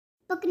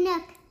Book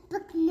Nook.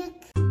 Book Nook.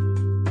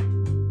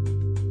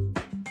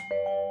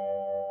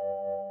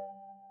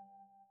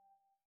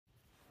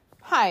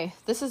 Hi,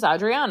 this is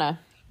Adriana.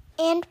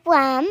 And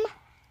Wem.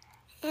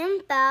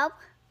 And Bob.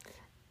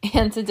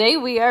 And today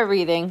we are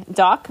reading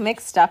Doc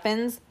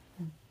McStuffins'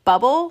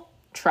 Bubble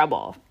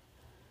Trouble.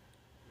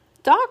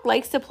 Doc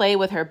likes to play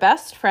with her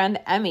best friend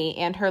Emmie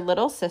and her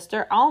little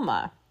sister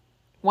Alma.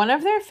 One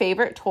of their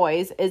favorite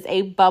toys is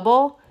a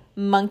Bubble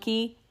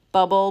Monkey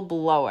bubble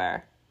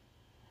blower.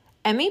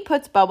 Emmie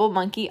puts Bubble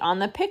Monkey on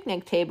the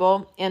picnic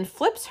table and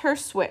flips her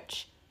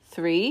switch.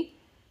 3,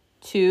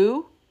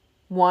 2,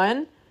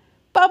 1.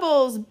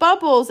 Bubbles,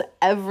 bubbles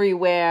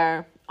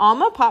everywhere.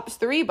 Alma pops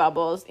 3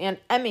 bubbles and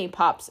Emmie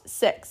pops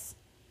 6.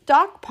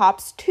 Doc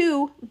pops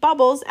 2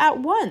 bubbles at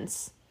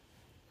once.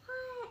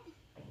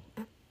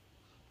 What?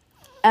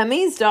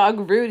 Emmie's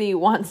dog Rudy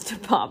wants to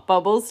pop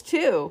bubbles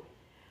too.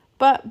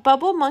 But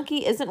Bubble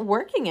Monkey isn't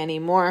working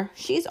anymore.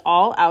 She's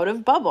all out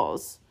of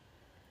bubbles.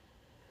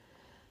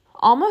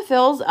 Alma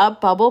fills up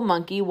Bubble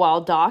Monkey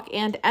while Doc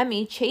and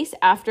Emmie chase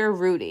after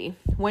Rudy.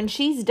 When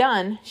she's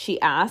done,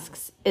 she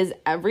asks, "Is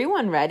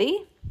everyone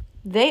ready?"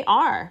 They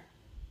are.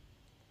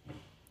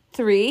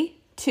 3,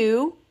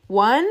 2,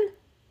 1,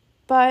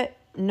 but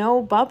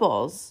no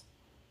bubbles.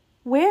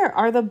 Where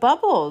are the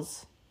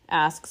bubbles?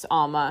 Asks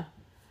Alma.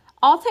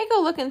 I'll take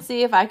a look and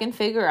see if I can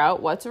figure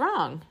out what's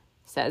wrong,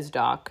 says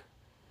Doc.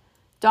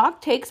 Doc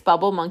takes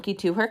Bubble Monkey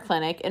to her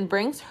clinic and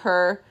brings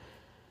her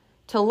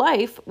to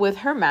life with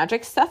her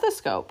magic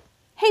stethoscope.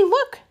 Hey,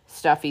 look,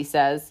 Stuffy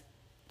says.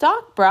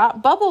 Doc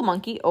brought Bubble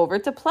Monkey over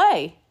to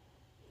play.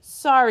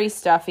 Sorry,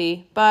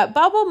 Stuffy, but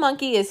Bubble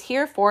Monkey is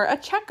here for a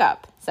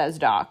checkup, says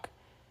Doc.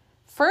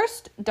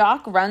 First,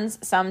 Doc runs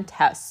some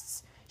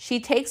tests.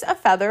 She takes a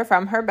feather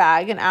from her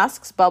bag and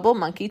asks Bubble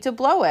Monkey to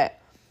blow it.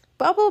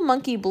 Bubble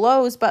Monkey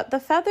blows, but the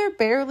feather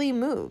barely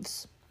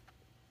moves.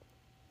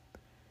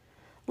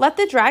 Let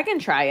the dragon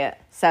try it,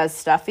 says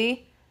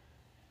Stuffy.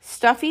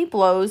 Stuffy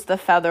blows the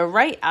feather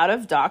right out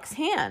of Doc's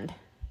hand.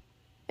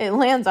 It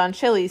lands on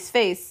Chili's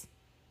face.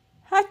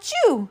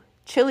 Achoo!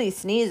 Chili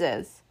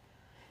sneezes.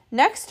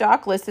 Next,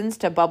 Doc listens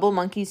to Bubble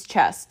Monkey's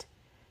chest.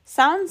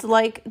 Sounds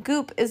like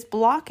goop is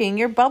blocking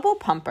your bubble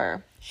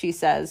pumper, she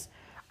says.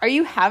 Are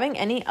you having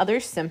any other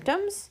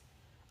symptoms?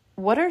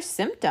 What are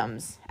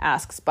symptoms?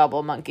 Asks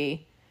Bubble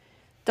Monkey.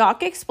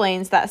 Doc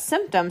explains that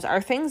symptoms are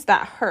things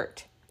that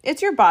hurt.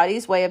 It's your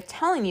body's way of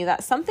telling you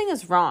that something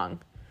is wrong.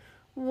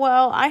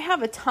 Well, I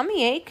have a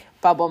tummy ache,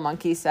 Bubble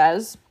Monkey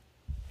says.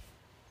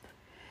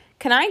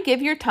 Can I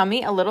give your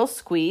tummy a little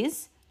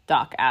squeeze?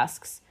 Doc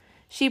asks.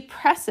 She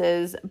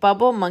presses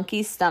Bubble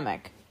Monkey's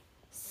stomach.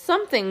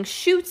 Something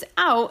shoots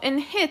out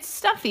and hits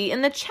Stuffy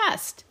in the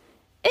chest.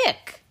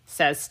 Ick,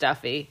 says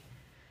Stuffy.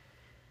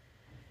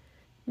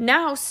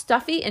 Now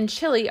Stuffy and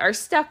Chili are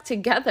stuck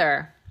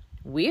together.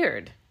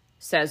 Weird,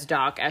 says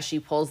Doc as she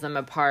pulls them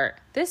apart.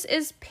 This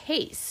is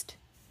paste.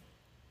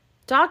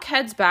 Doc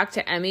heads back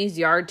to Emmie's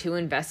yard to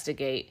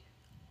investigate.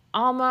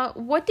 Alma,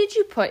 what did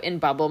you put in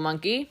Bubble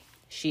Monkey?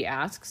 She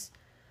asks.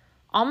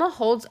 Alma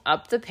holds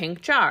up the pink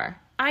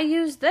jar. I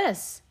use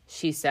this,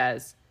 she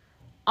says.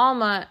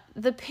 Alma,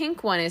 the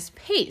pink one is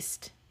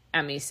paste,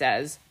 Emmie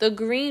says. The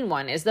green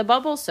one is the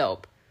bubble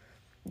soap.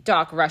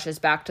 Doc rushes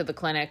back to the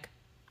clinic.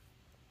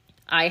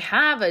 I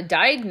have a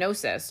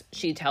diagnosis,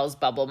 she tells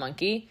Bubble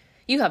Monkey.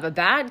 You have a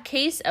bad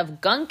case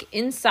of gunk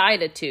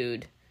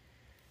inside-itude.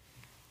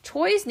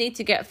 Toys need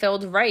to get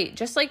filled right,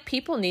 just like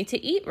people need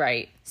to eat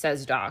right,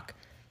 says Doc.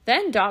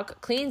 Then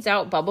Doc cleans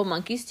out Bubble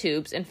Monkey's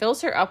tubes and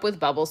fills her up with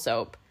bubble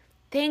soap.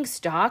 Thanks,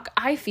 Doc.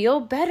 I feel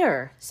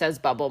better, says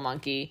Bubble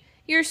Monkey.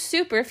 You're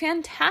super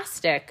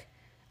fantastic.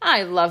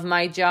 I love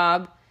my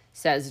job,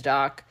 says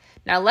Doc.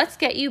 Now let's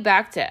get you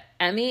back to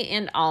Emmie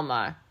and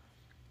Alma.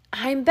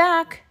 I'm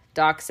back,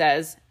 Doc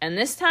says, and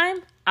this time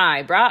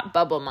I brought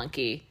Bubble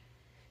Monkey.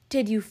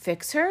 Did you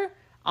fix her?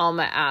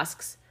 Alma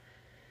asks.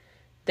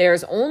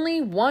 There's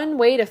only one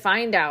way to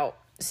find out,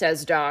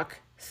 says Doc.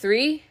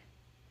 3,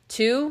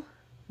 2,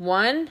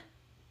 1,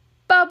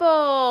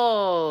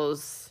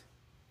 bubbles!